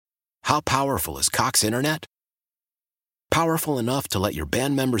How powerful is Cox Internet? Powerful enough to let your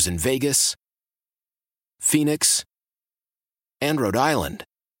band members in Vegas, Phoenix, and Rhode Island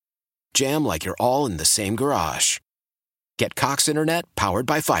jam like you're all in the same garage. Get Cox Internet powered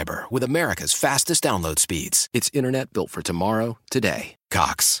by fiber with America's fastest download speeds. It's internet built for tomorrow, today.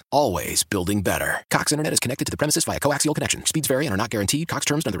 Cox, always building better. Cox Internet is connected to the premises via coaxial connection. Speeds vary and are not guaranteed. Cox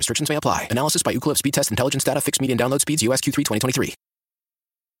terms and other restrictions may apply. Analysis by Ookla Speed Test Intelligence Data. Fixed median download speeds. US Q3 2023.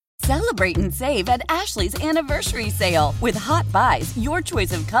 Celebrate and save at Ashley's Anniversary Sale. With Hot Buys, your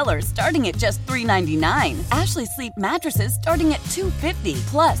choice of colors starting at just $3.99. Ashley Sleep mattresses starting at $2.50.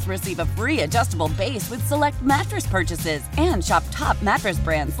 Plus, receive a free adjustable base with select mattress purchases. And shop top mattress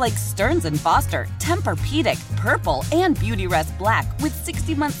brands like Stearns & Foster, Tempur-Pedic, Purple, and Beautyrest Black with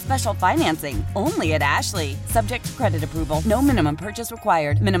 60-month special financing. Only at Ashley. Subject to credit approval. No minimum purchase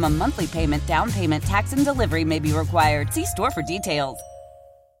required. Minimum monthly payment, down payment, tax, and delivery may be required. See store for details.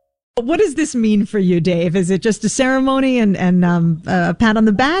 What does this mean for you, Dave? Is it just a ceremony and a pat on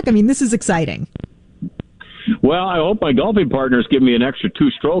the back? I mean, this is exciting. Well, I hope my golfing partners give me an extra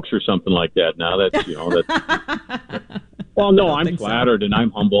 2 strokes or something like that. Now that's, well, no, I'm flattered and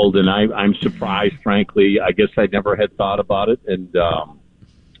I'm humbled and I'm surprised, frankly. I guess I never had thought about it. And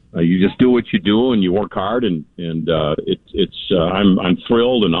you just do what you do and you work hard and I'm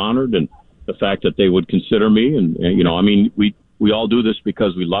thrilled and honored and the fact that they would consider me. And I mean, we all do this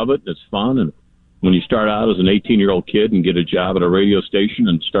because we love it. It's fun. And when you start out as an 18-year-old kid and get a job at a radio station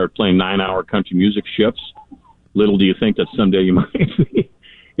and start playing 9-hour country music shifts, little do you think that someday you might be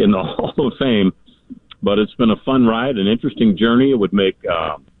in the Hall of Fame. But it's been a fun ride, an interesting journey. It would make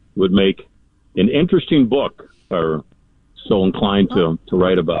an interesting book, or so inclined to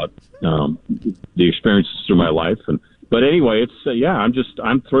write about the experiences through my life. But anyway, it's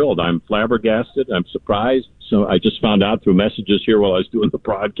I'm thrilled. I'm flabbergasted. I'm surprised. So I just found out through messages here while I was doing the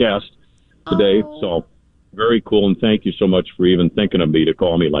broadcast today. Oh. So very cool. And thank you so much for even thinking of me to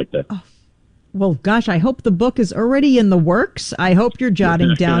call me like that. Oh. Well, gosh, I hope the book is already in the works. I hope you're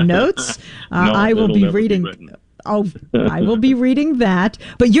jotting down notes. I will be reading. I will be reading that.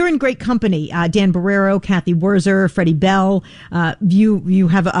 But you're in great company. Dan Barrero, Kathy Werzer, Freddie Bell. You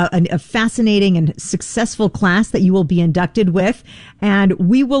have a fascinating and successful class that you will be inducted with. And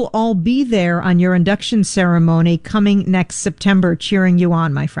we will all be there on your induction ceremony coming next September, cheering you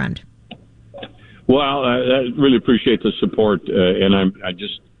on, my friend. Well, I really appreciate the support. And I'm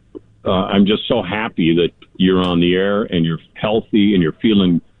just so happy that you're on the air and you're healthy and you're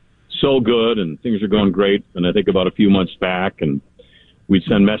feeling so good and things are going great. And I think about a few months back and we'd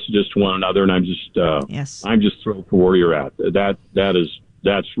send messages to one another and I'm just thrilled for where you're at.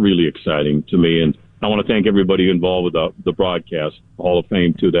 That's really exciting to me. And I want to thank everybody involved with the broadcast Hall of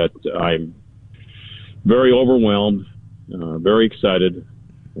Fame too, that I'm very overwhelmed, very excited.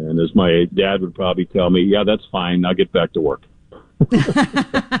 And as my dad would probably tell me, yeah, that's fine. I'll get back to work.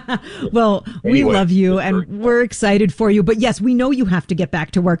 Well, we love you and we're excited for you. But yes, we know you have to get back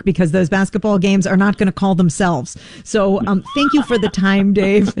to work because those basketball games are not going to call themselves. So thank you for the time,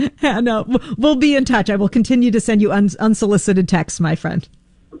 Dave. And we'll be in touch. I will continue to send you unsolicited texts, my friend.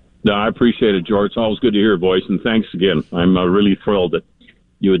 No, I appreciate it, George. It's always good to hear your voice. And thanks again. I'm really thrilled that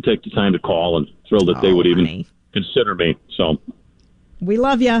you would take the time to call and thrilled that they would even consider me. So we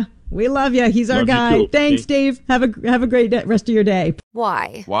love you. We love you. He's our guy. Thanks, Dave. Have a great rest of your day.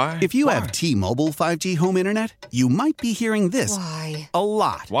 Why? If you have T-Mobile 5G home internet, you might be hearing this a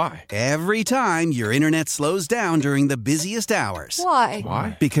lot. Why? Every time your internet slows down during the busiest hours.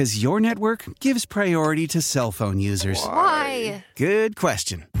 Why? Because your network gives priority to cell phone users. Why? Good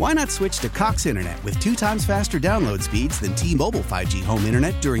question. Why not switch to Cox Internet with 2 times faster download speeds than T-Mobile 5G home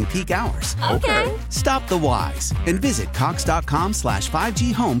internet during peak hours? Okay. Stop the whys and visit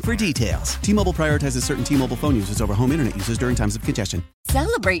cox.com/5G home for details. T-Mobile prioritizes certain T-Mobile phone users over home internet users during times of congestion.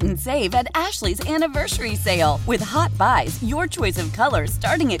 Celebrate and save at Ashley's Anniversary Sale. With Hot Buys, your choice of colors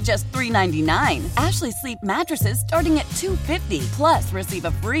starting at just $3.99. Ashley Sleep mattresses starting at $2.50. Plus, receive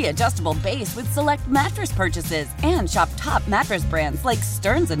a free adjustable base with select mattress purchases. And shop top mattress brands like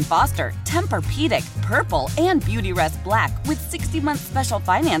Stearns & Foster, Tempur-Pedic, Purple, and Beautyrest Black with 60-month special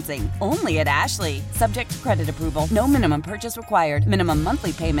financing. Only at Ashley. Subject to credit approval. No minimum purchase required. Minimum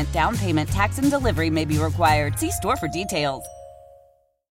monthly payment, down payment, tax, and delivery may be required. See store for details.